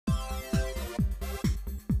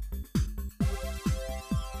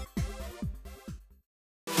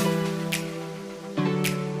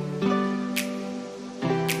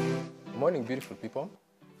morning, beautiful people.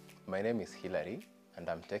 My name is Hilary, and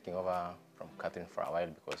I'm taking over from Catherine for a while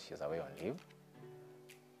because she's away on leave.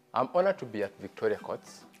 I'm honored to be at Victoria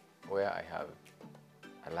Courts, where I have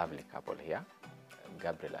a lovely couple here,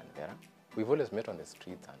 Gabriel and Verah. We've always met on the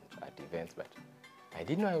streets and at events, but I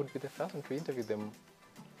didn't know I would be the first one to interview them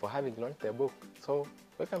for having launched their book. So,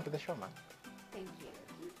 welcome to the show, man. Thank you.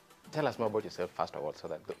 Tell us more about yourself, first of all, so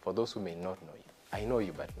that for those who may not know you. I know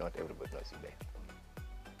you, but not everybody knows you there.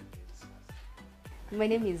 My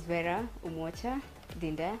name is Verah Omwocha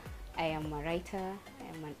Dinda. I am a writer, I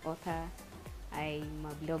am an author, I'm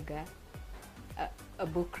a blogger, a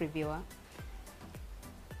book reviewer.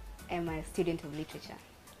 I'm a student of literature,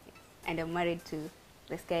 and I'm married to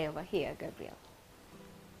this guy over here, Gabriel.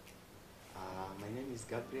 My name is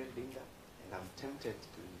Gabriel Dinda, and I'm tempted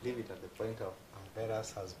to leave it at the point of I'm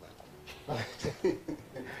Verah's husband. That's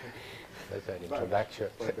an introduction.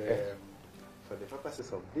 For the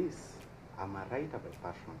purposes of this, I'm a writer by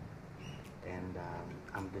passion, and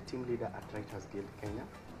I'm the team leader at Writers Guild Kenya,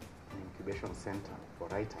 an incubation center for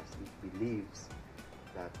writers which believes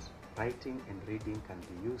that writing and reading can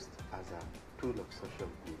be used as a tool of social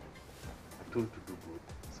good, a tool to do good.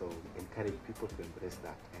 So encourage people to embrace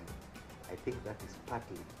that, and I think that is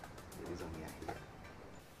partly the reason we are here.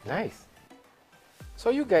 Nice. So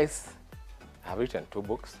you guys have written 2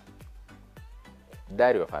 books,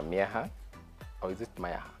 Diary of a Miaha, or is it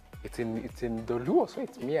Miaha? It's in the Luo, so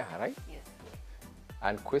it's Miaha, right? Yes.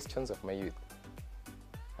 And Questions of My Youth.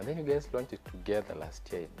 And then you guys launched it together last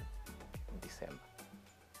year in December.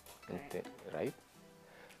 Right?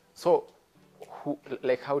 So,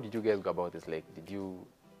 how did you guys go about this? Like, did you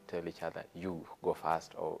tell each other, you go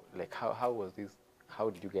first? Or like, how was this?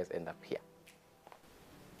 How did you guys end up here?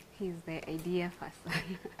 He's the idea person.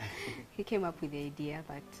 He came up with the idea,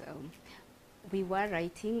 but we were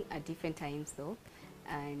writing at different times though.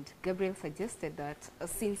 And Gabriel suggested that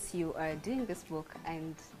since you are doing this book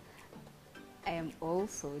and I am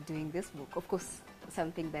also doing this book, of course,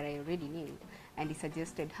 something that I already knew, and he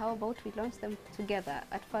suggested, how about we launch them together?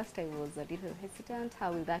 At first I was a little hesitant,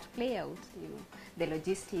 how will that play out? You know, the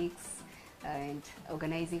logistics and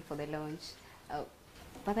organizing for the launch.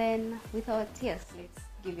 But then we thought, yes, let's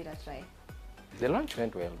give it a try. The launch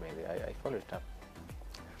went well, by the way. I followed it up.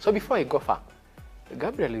 So before I go far,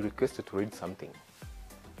 Gabriel requested to read something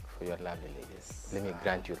for your lovely ladies. Let me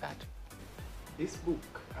grant you that. This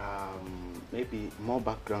book, maybe more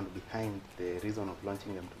background behind the reason of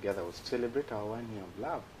launching them together was to celebrate our 1 year of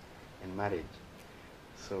love and marriage.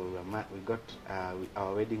 So we got,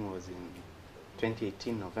 our wedding was in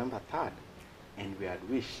 2018, November 3rd, and we had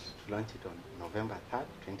wished to launch it on November 3rd,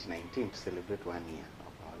 2019 to celebrate 1 year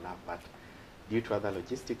of our love. But due to other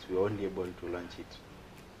logistics, we were only able to launch it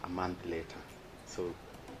a month later. So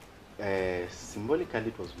symbolically,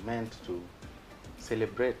 it was meant to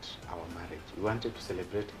celebrate our marriage. We wanted to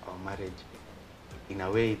celebrate our marriage in a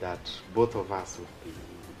way that both of us would be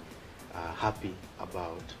happy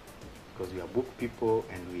about, because we are book people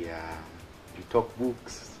and we talk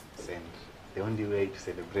books, and the only way to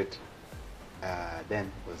celebrate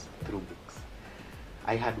then was through books.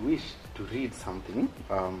 I had wished to read something,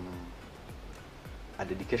 a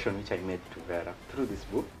dedication which I made to Verah through this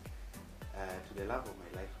book. To the love of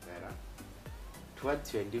my life, Verah,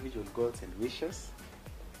 towards your individual goals and wishes,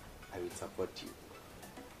 I will support you.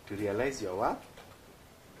 To realize your worth,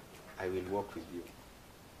 I will walk with you.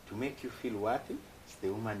 To make you feel worthy as the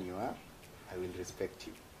woman you are, I will respect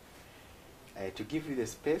you. To give you the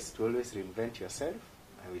space to always reinvent yourself,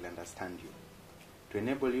 I will understand you. To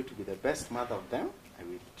enable you to be the best mother of them, I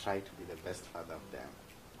will try to be the best father of them.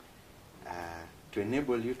 To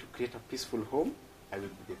enable you to create a peaceful home, I will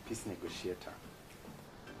be the peace negotiator.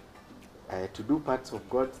 To do parts of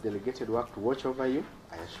God's delegated work to watch over you,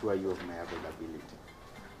 I assure you of my availability.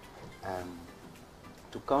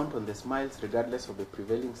 To count on the smiles regardless of the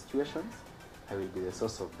prevailing situations, I will be the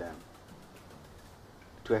source of them.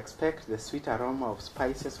 To expect the sweet aroma of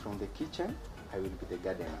spices from the kitchen, I will be the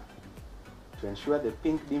gardener. To ensure the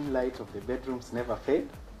pink dim light of the bedrooms never fade,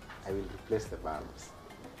 I will replace the bulbs.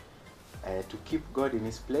 To keep God in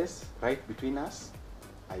his place right between us,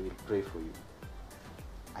 I will pray for you.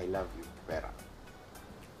 I love you, Verah.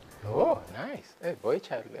 Oh, nice. Hey, boy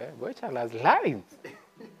child has lines.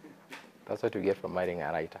 That's what you get from marrying a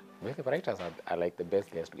writer. Because writers are like the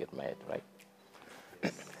best guys to get married, right?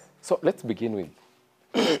 So let's begin with,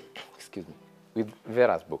 excuse me, with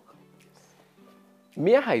Verah's book.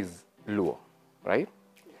 Miaha is Luo, right?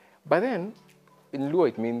 But then, in Luo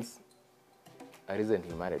it means a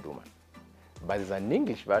recently married woman. But there's an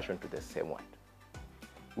English version to the same word,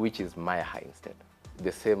 which is Miaha instead.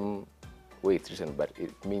 The same way it's written, but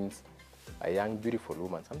it means a young, beautiful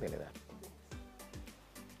woman, something like that.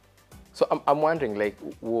 So I'm wondering, like,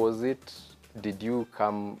 did you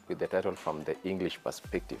come with the title from the English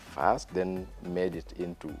perspective first, then made it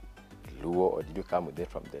into Luo, or did you come with it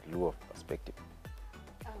from the Luo perspective?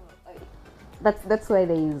 That's why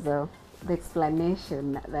there is the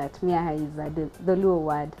explanation that Miaha is the Luo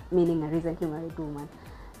word meaning a recently married woman,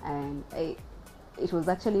 and it was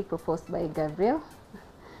actually proposed by Gabriel,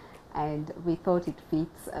 and we thought it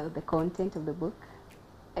fits the content of the book,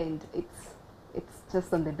 and it's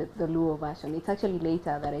just on the Luo version. It's actually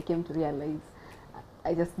later that I came to realize.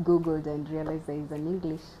 I just Googled and realized there is an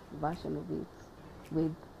English version of it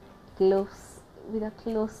with a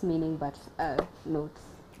close meaning, but not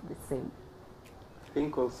the same. I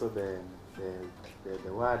think also the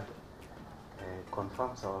word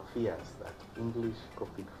confirms our fears that English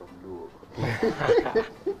copied from Luo.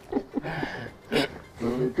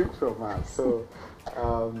 They took from us. So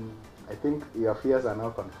I think your fears are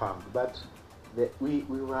now confirmed. But we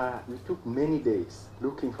took many days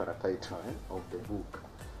looking for a title of the book.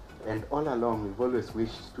 And all along we've always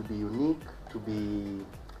wished to be unique, to be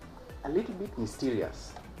a little bit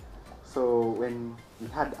mysterious. So when we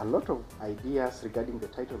had a lot of ideas regarding the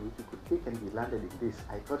title which we could pick, and we landed in this,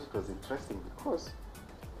 I thought it was interesting because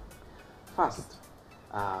first,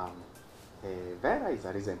 Verah is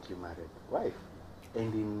a recently married wife,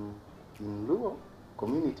 and in Luo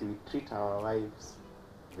community we treat our wives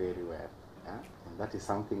very well, yeah? And that is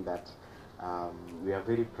something that we are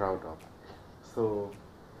very proud of. So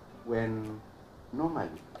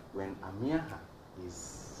normally when a Miaha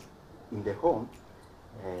is in the home,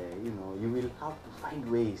 you will have to find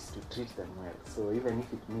ways to treat them well. So even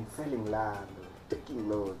if it means selling land or taking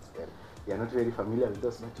loans, then they are not very familiar with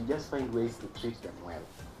those, but you just find ways to treat them well.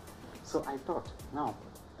 So I thought, now,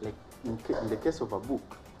 like in the case of a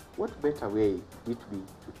book, what better way would it be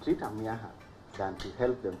to treat a Miaha than to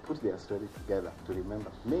help them put their story together to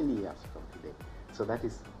remember many years from today. So that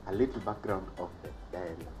is a little background of the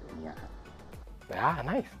diary of the Miaha. Ah,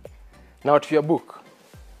 nice. Now to your book.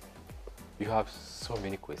 You have so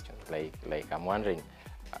many questions. Like I'm wondering,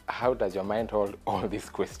 how does your mind hold all these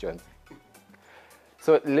questions?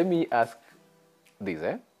 So let me ask this,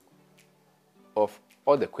 of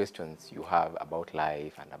all the questions you have about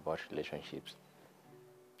life and about relationships,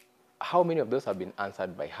 how many of those have been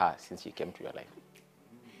answered by her since she came to your life?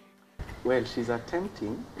 Well, she's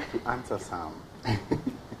attempting to answer some,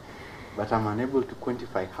 but I'm unable to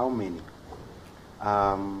quantify how many.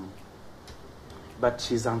 But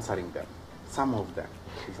she's answering them. Some of them.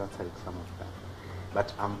 She's answering some of them.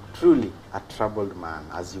 But I'm truly a troubled man,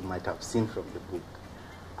 as you might have seen from the book.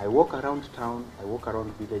 I walk around town, I walk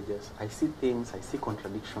around villages, I see things, I see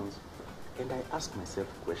contradictions, and I ask myself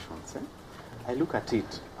questions. I look at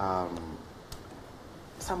it,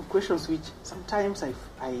 some questions which sometimes I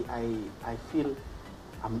feel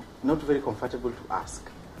I'm not very comfortable to ask.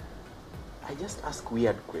 I just ask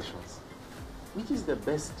weird questions. Which is the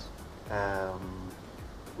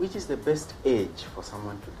best age for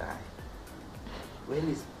someone to die?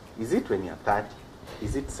 When is it when you're 30?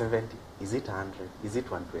 Is it 70? Is it 100? Is it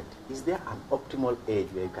 120? Is there an optimal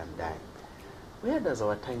age where you can die? Where does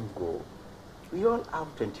our time go? We all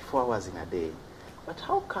have 24 hours in a day. But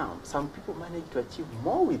how come some people manage to achieve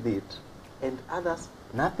more with it and others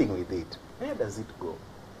nothing with it? Where does it go?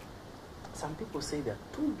 Some people say they're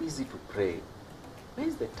too busy to pray. Where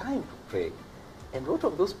is the time to pray? And what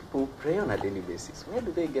of those people who pray on a daily basis? Where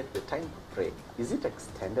do they get the time to pray? Is it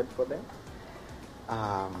extended for them?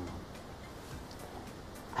 I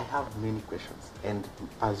have many questions. And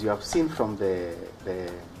as you have seen from the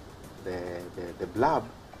blurb,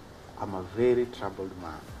 I'm a very troubled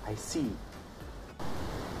man. I see.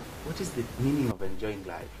 What is the meaning of enjoying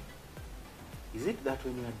life? Is it that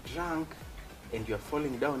when you are drunk and you are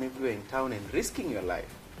falling down everywhere in town and risking your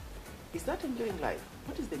life? Is that enjoying life?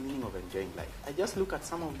 What is the meaning of enjoying life? I just look at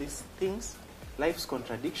some of these things, life's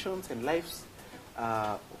contradictions and life's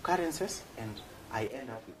occurrences, and I end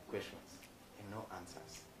up with questions and no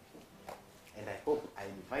answers. And I hope I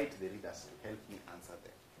invite the readers to help me answer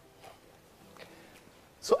them.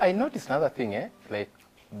 So I noticed another thing, like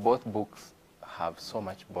both books have so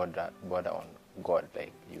much border on God.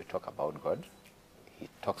 Like you talk about God, he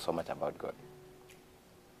talks so much about God.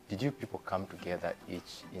 Did you people come together,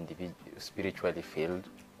 each individual spiritually filled,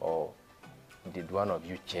 or did one of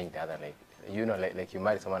you change the other? Like you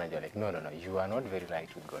marry someone and you're like, no, you are not very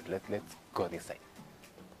right with God. Let's go this side.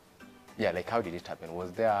 Yeah, like how did it happen?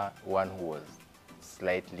 Was there one who was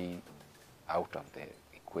slightly out of the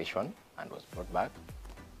equation and was brought back,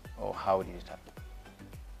 or how did it happen?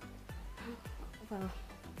 Well,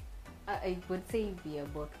 I would say we are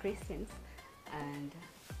both Christians, and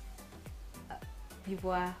we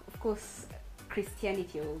were, of course,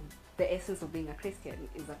 Christianity, or the essence of being a Christian,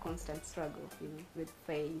 is a constant struggle, you know, with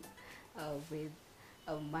faith, with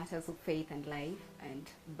matters of faith and life, and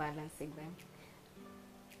balancing them.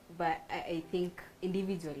 But I think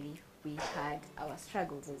individually we had our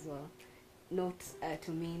struggles as well, not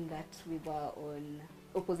to mean that we were on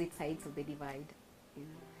opposite sides of the divide. You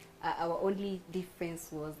know. Our only difference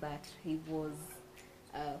was that he was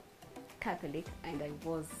Catholic and I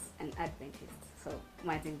was an Adventist, so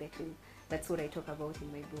merging the two. That's what I talk about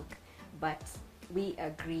in my book. But we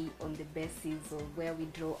agree on the basis of where we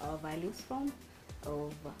draw our values from,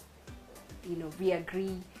 of, you know, we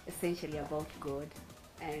agree essentially about God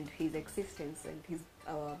and his existence and his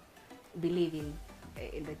believing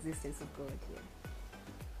in the existence of God. Yeah.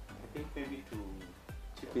 I think maybe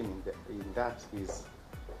to chip in that is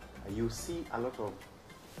you see a lot of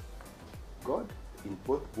God in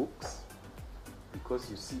both books, because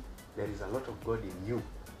you see there is a lot of God in you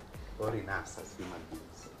or in us as human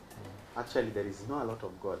beings. Actually, there is not a lot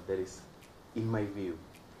of God. There is, in my view,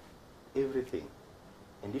 everything.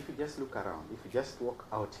 And if you just look around, if you just walk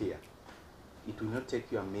out here, it will not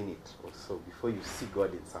take you a minute or so before you see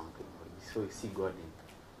God in something, or before you see God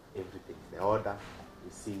in everything. The order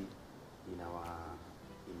we see in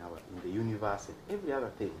the universe and every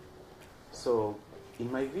other thing. So,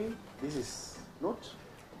 in my view, this is not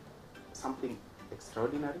something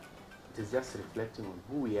extraordinary. It is just reflecting on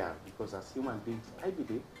who we are, because as human beings, I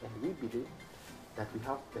believe, and we believe, that we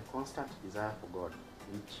have the constant desire for God,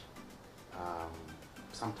 which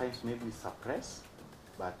sometimes maybe we suppress,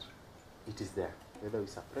 but it is there. Whether we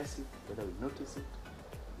suppress it, whether we notice it,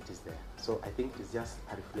 it is there. So I think it is just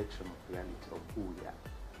a reflection of reality of who we are.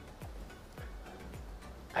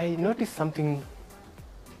 I noticed something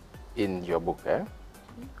in your book,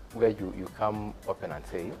 where you come open and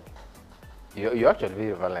say, you're actually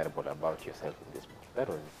very vulnerable about yourself in this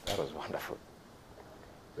book. That was wonderful.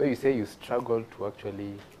 Where you say you struggle to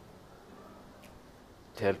actually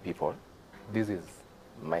tell people, this is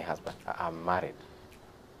my husband, I'm married.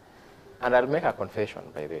 And I'll make a confession,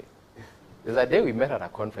 by the way. There's a day we met at a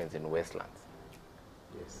conference in Westlands.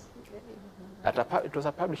 Yes. It was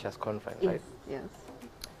a publisher's conference, Yes, right? yes.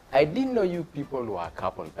 I didn't know you people were a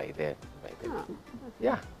couple by then. Oh,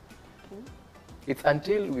 Yeah. okay. It's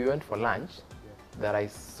until we went for lunch that I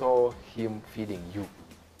saw him feeding you.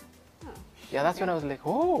 Oh. Yeah, that's when I was like,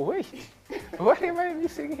 oh, wait, what am I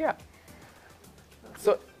missing here?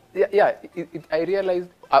 So, yeah, I realized,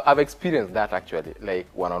 I've experienced that actually, like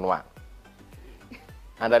one-on-one.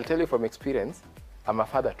 And I'll tell you from experience, I'm a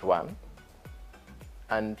father to one,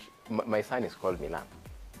 and my son is called Milan.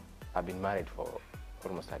 I've been married for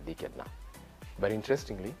almost a decade now. But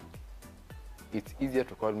interestingly, it's easier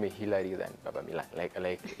to call me Hillary than Baba Milan. Like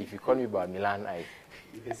if you call me Baba Milan,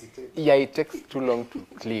 You hesitate. yeah, it takes too long to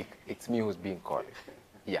click. It's me who's being called.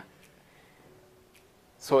 Yeah.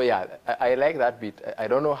 So yeah, I like that bit. I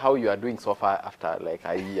don't know how you are doing so far after like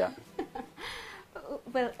a year.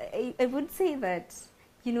 Well, I would say that,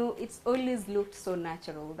 you know, it's always looked so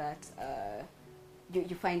natural that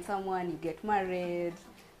you find someone, you get married,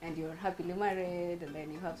 and you're happily married, and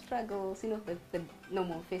then you have struggles, you know, the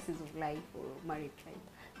normal phases of life or married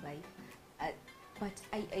life. But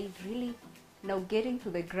I really, now getting to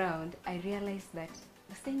the ground, I realized that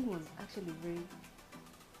the thing was actually very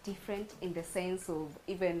different in the sense of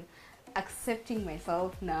even accepting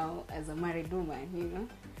myself now as a married woman, you know,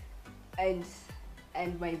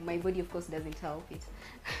 and my body of course doesn't help it.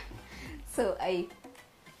 So it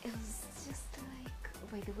was just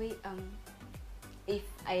like, by the way, if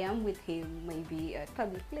I am with him maybe at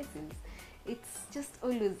public places, it's just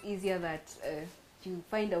always easier that you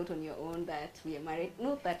find out on your own that we are married.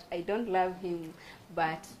 Not that I don't love him,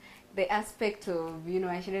 but the aspect of, you know,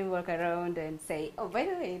 I shouldn't walk around and say, oh, by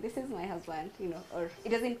the way, this is my husband, you know, or it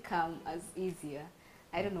doesn't come as easier.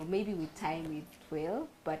 I don't know, maybe with time it will,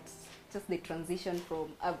 but just the transition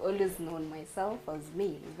from, I've always known myself as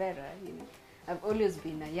me, Vera, you know. I've always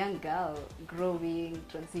been a young girl, growing,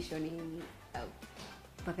 transitioning,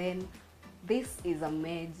 but then this is a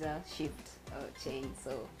major shift, change,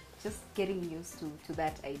 so just getting used to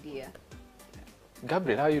that idea.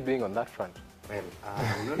 Gabriel, how are you doing on that front? Well,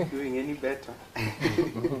 I'm not doing any better.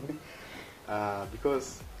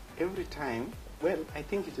 Because every time, well, I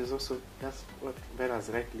think it is also just what Vera has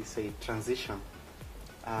rightly said, transition.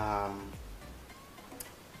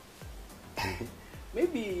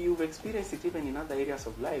 Maybe you've experienced it even in other areas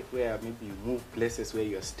of life where maybe you move places where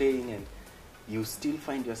you're staying and you still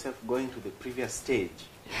find yourself going to the previous stage.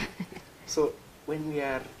 So when we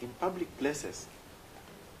are in public places,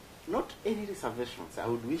 not any reservations. I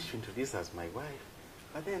would wish to introduce her as my wife,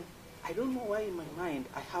 but then I don't know why in my mind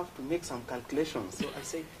I have to make some calculations. So I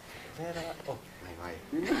say, Verah, oh, my wife.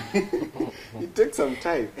 You know? It takes some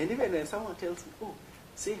time. And even when someone tells me, oh,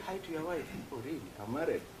 say hi to your wife. Oh, really? I'm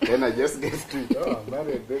married. Then I just get to, oh, I'm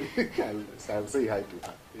married. Then I'll say hi to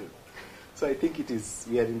her. You know? So I think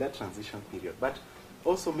we are in that transition period. But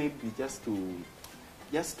also maybe just to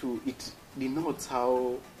it denotes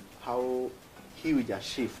how huge a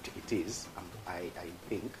shift it is. I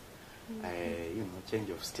think, you know, change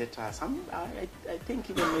of status. I think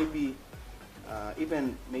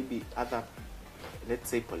even maybe other, let's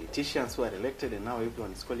say, politicians who are elected and now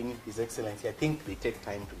everyone is calling it His Excellency. I think they take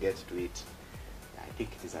time to get to it. I think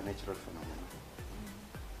it is a natural phenomenon.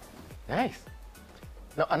 Nice.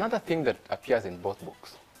 Now, another thing that appears in both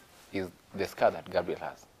books is the scar that Gabriel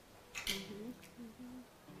has.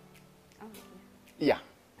 Oh, yeah.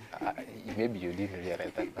 Maybe you didn't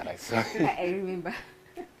realize that, but I saw. I remember.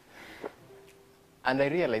 And I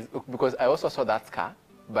realized, because I also saw that scar,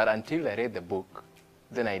 but until I read the book,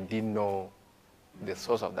 then I didn't know the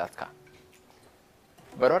source of that scar.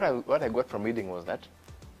 But what I got from reading was that,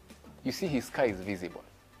 you see, his scar is visible.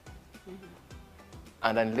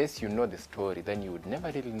 And unless you know the story, then you would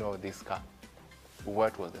never really know this scar,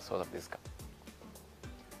 what was the source of this scar.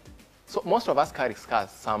 So most of us carry scars,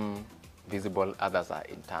 some visible, others are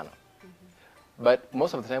internal. But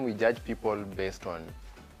most of the time we judge people based on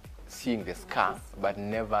seeing the scar, but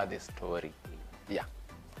never the story. Yeah.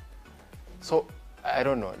 So I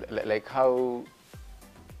don't know, like how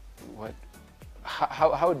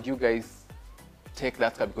do you guys take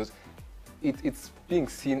that scar? Because it's being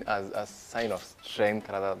seen as a sign of strength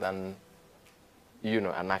rather than, you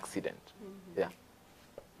know, an accident. Yeah.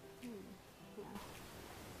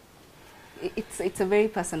 It's a very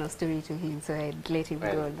personal story to him, so I'd let him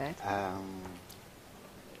go on that.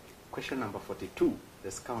 Question number 42, the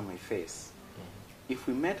scar on my face. If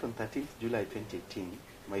we met on 13th July 2018,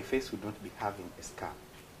 my face would not be having a scar.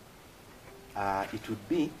 It would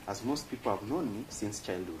be, as most people have known me since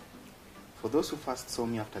childhood. For those who first saw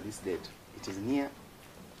me after this date, it is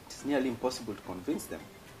nearly impossible to convince them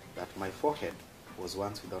that my forehead was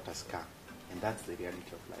once without a scar, and that's the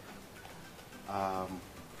reality of life.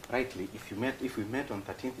 Rightly, if we met on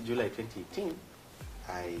 13th July 2018,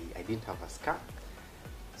 I didn't have a scar.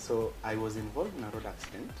 So I was involved in a road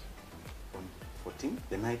accident on 14th,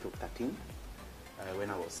 the night of 13th, when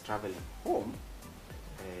I was traveling home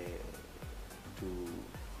to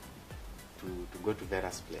go to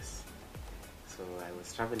Verah's place. So I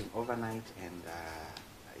was traveling overnight, and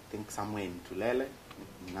I think somewhere in Tulele,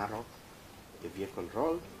 in Narok, the vehicle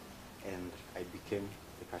rolled, and I became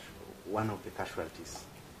one of the casualties.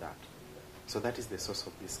 So that is the source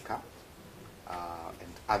of this scar,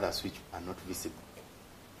 and others which are not visible,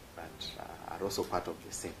 but are also part of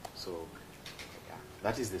the same. So yeah,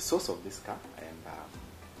 that is the source of this scar, and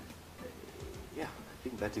yeah, I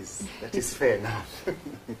think that is fair enough.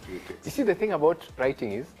 You see, the thing about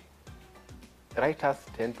writing is, writers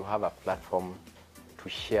tend to have a platform to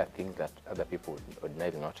share things that other people would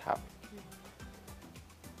ordinarily not have.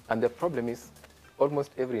 And the problem is,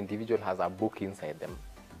 almost every individual has a book inside them,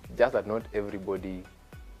 just that not everybody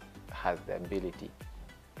has the ability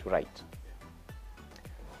to write.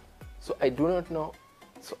 So I do not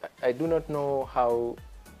know how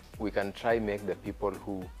we can try make the people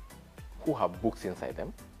who have books inside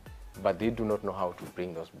them, but they do not know how to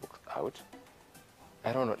bring those books out.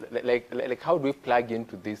 I don't know, like how do we plug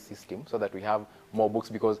into this system so that we have more books?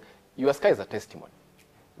 Because your scar is a testimony.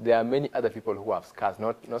 There are many other people who have scars,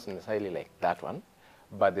 not necessarily like that one,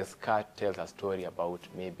 but the scar tells a story about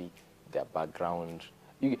maybe their background.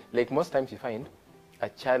 Like most times you find a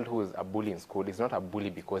child who is a bully in school is not a bully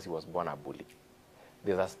because he was born a bully.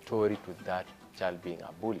 There's a story to that child being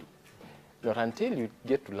a bully. Not until you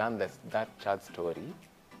get to learn that child's story,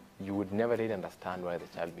 you would never really understand why the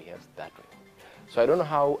child behaves that way. So I don't know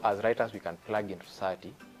how, as writers, we can plug into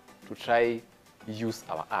society to try use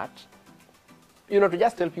our art, you know, to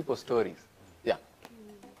just tell people stories. Yeah.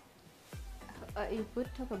 You would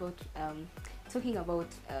talk about talking about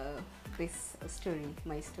this story.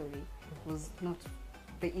 My story was not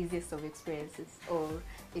the easiest of experiences, or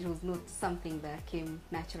it was not something that came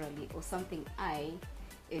naturally, or something I,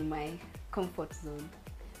 in my comfort zone,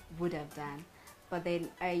 would have done. But then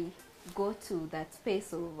I go to that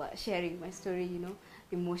space of sharing my story, you know,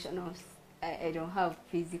 emotional. I don't have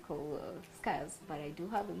physical scars, but I do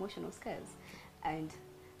have emotional scars, and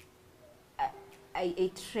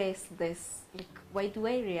I trace this, like, why do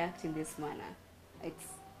I react in this manner?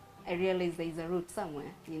 I realize there is a root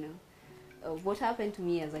somewhere, you know. what happened to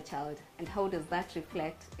me as a child, and how does that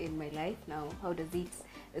reflect in my life now? How does it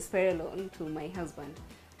spiral on to my husband?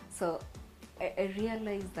 So I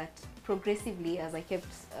realized that progressively, as I kept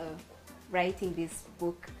writing this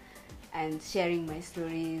book and sharing my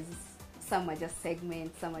stories, some are just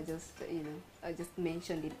segments, some are just, I just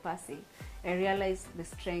mentioned in passing. I realized the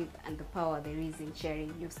strength and the power there is in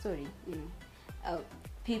sharing your story.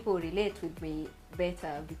 People relate with me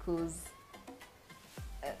better because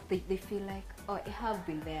they feel like, oh, I have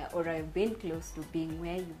been there, or I've been close to being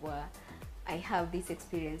where you were. I have these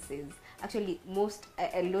experiences. Actually,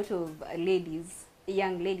 a lot of ladies,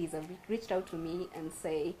 young ladies, have reached out to me and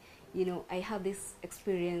say, I have this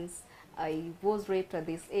experience. I was raped at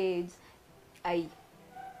this age. I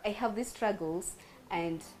have these struggles,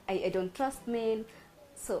 and I don't trust men.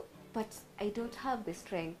 So, but I don't have the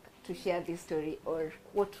strength to share this story, or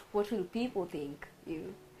what will people think?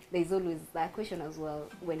 There's always that question as well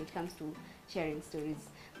when it comes to sharing stories.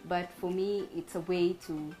 But for me, it's a way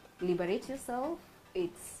to liberate yourself.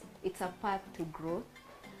 It's a path to growth,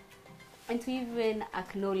 and to even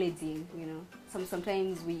acknowledging.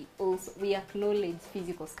 Sometimes we acknowledge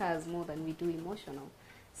physical scars more than we do emotional.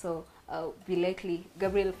 So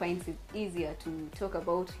Gabriel finds it easier to talk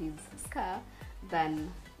about his scar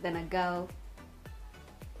than a girl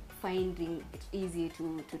finding it easy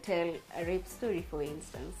to tell a rape story, for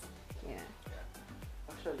instance. Yeah.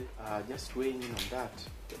 Actually, just weighing in on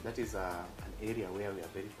that is an area where we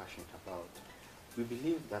are very passionate about. We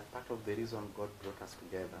believe that part of the reason God brought us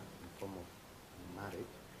together in the form of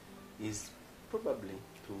marriage is probably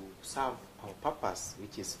to serve our purpose,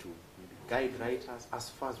 which is to guide writers as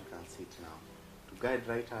far as we can see it now, to guide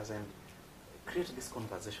writers and create this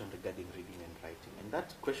conversation regarding reading and writing. And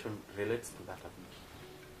that question relates to that a bit.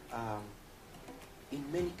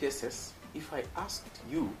 In many cases, if I asked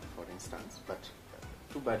you, for instance, but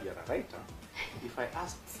too bad you're a writer, if I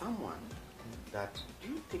asked someone that, do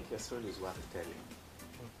you think your story is worth telling?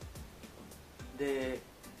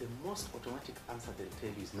 The most automatic answer they'll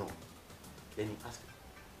tell you is no. Then you ask,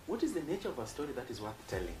 what is the nature of a story that is worth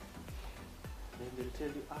telling? Then they'll tell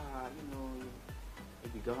you,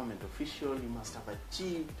 maybe government official, you must have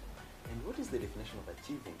achieved. And what is the definition of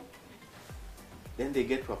achieving? Then they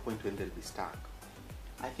get to a point when they'll be stuck.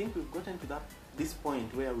 I think we've gotten to this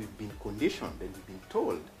point where we've been conditioned and we've been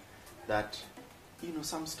told that,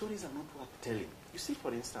 some stories are not worth telling. You see,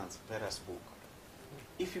 for instance, Verah's book.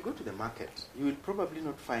 If you go to the market, you will probably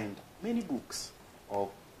not find many books of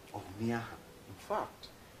Miaha. In fact,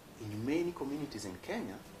 in many communities in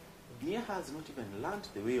Kenya, Miaha has not even learned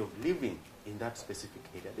the way of living in that specific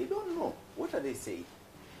area. They don't know. What are they saying?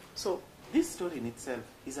 So this story in itself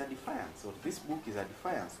is a defiance, or this book is a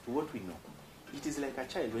defiance to what we know. It is like a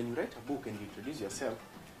child. When you write a book and you introduce yourself,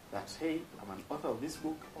 that, hey, I'm an author of this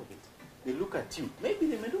book, they look at you. Maybe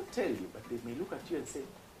they may not tell you, but they may look at you and say,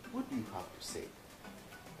 what do you have to say?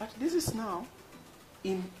 But this is now,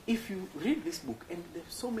 if you read this book, and there's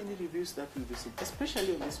so many reviews that we've received,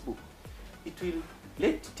 especially on this book, it will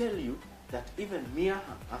tell you that even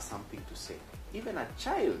Miaha has something to say. Even a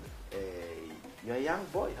child, your young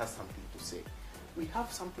boy has something to say. We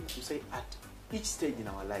have something to say at each stage in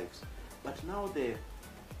our lives. But now the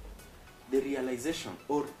realization,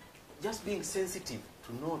 or just being sensitive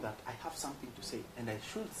to know that I have something to say and I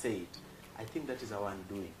should say it, I think that is our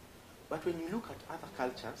undoing. But when you look at other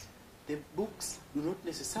cultures, the books do not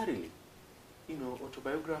necessarily,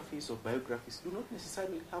 autobiographies or biographies do not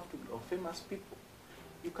necessarily have to be of famous people.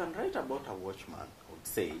 You can write about a watchman, I would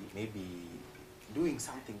say, maybe doing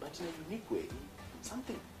something, but in a unique way.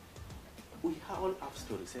 Something. We all have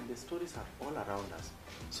stories, and the stories are all around us.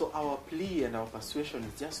 So our plea and our persuasion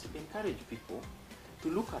is just to encourage people to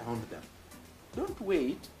look around them. Don't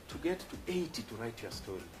wait to get to 80 to write your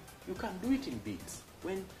story. You can do it in bits.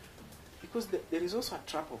 Because there is also a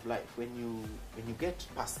trap of life. When you get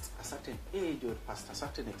past a certain age or past a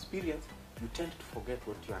certain experience, you tend to forget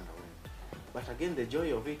what you underwent. But again, the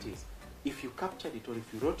joy of it is, if you captured it or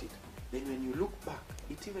if you wrote it, then when you look back,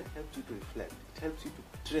 it even helps you to reflect. It helps you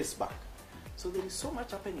to trace back. So there is so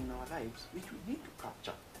much happening in our lives which we need to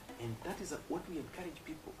capture. And that is what we encourage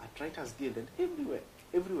people at Writers Guild and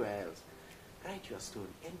everywhere else. Write your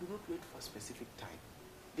story and do not wait for a specific time.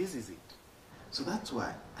 This is it. So that's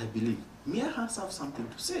why I believe Miaha have something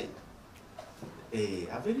to say.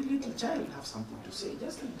 A very little child have something to say,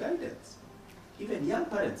 just like guidance. Even young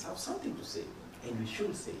parents have something to say, and we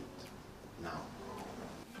should say it now.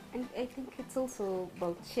 And I think it's also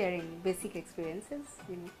about sharing basic experiences,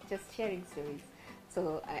 just sharing stories.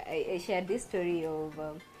 So I shared this story of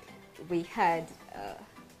we had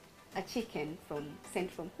a chicken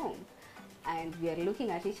sent from home, and we are looking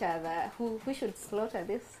at each other, who should slaughter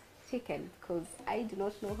this chicken, because I do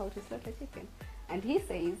not know how to slaughter chicken. And he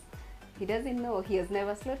says he doesn't know, he has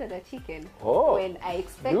never slaughtered a chicken, when I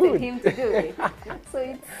expected him to do it. So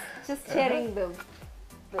it's just sharing the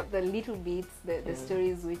little bits, the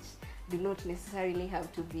stories which do not necessarily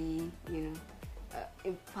have to be,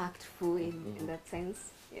 impactful in that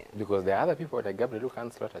sense. Yeah. Because there are other people like Gabriel who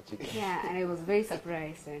can't slaughter chicken. Yeah, and I was very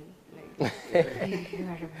surprised. And like,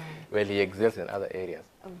 well, he excels in other areas.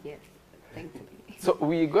 Oh yes, thankfully. So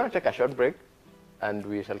we're going to take a short break, and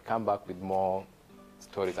we shall come back with more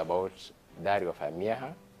stories about Diary of a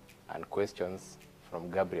Miaha and questions from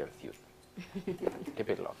Gabriel's youth. Keep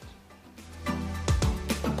it locked.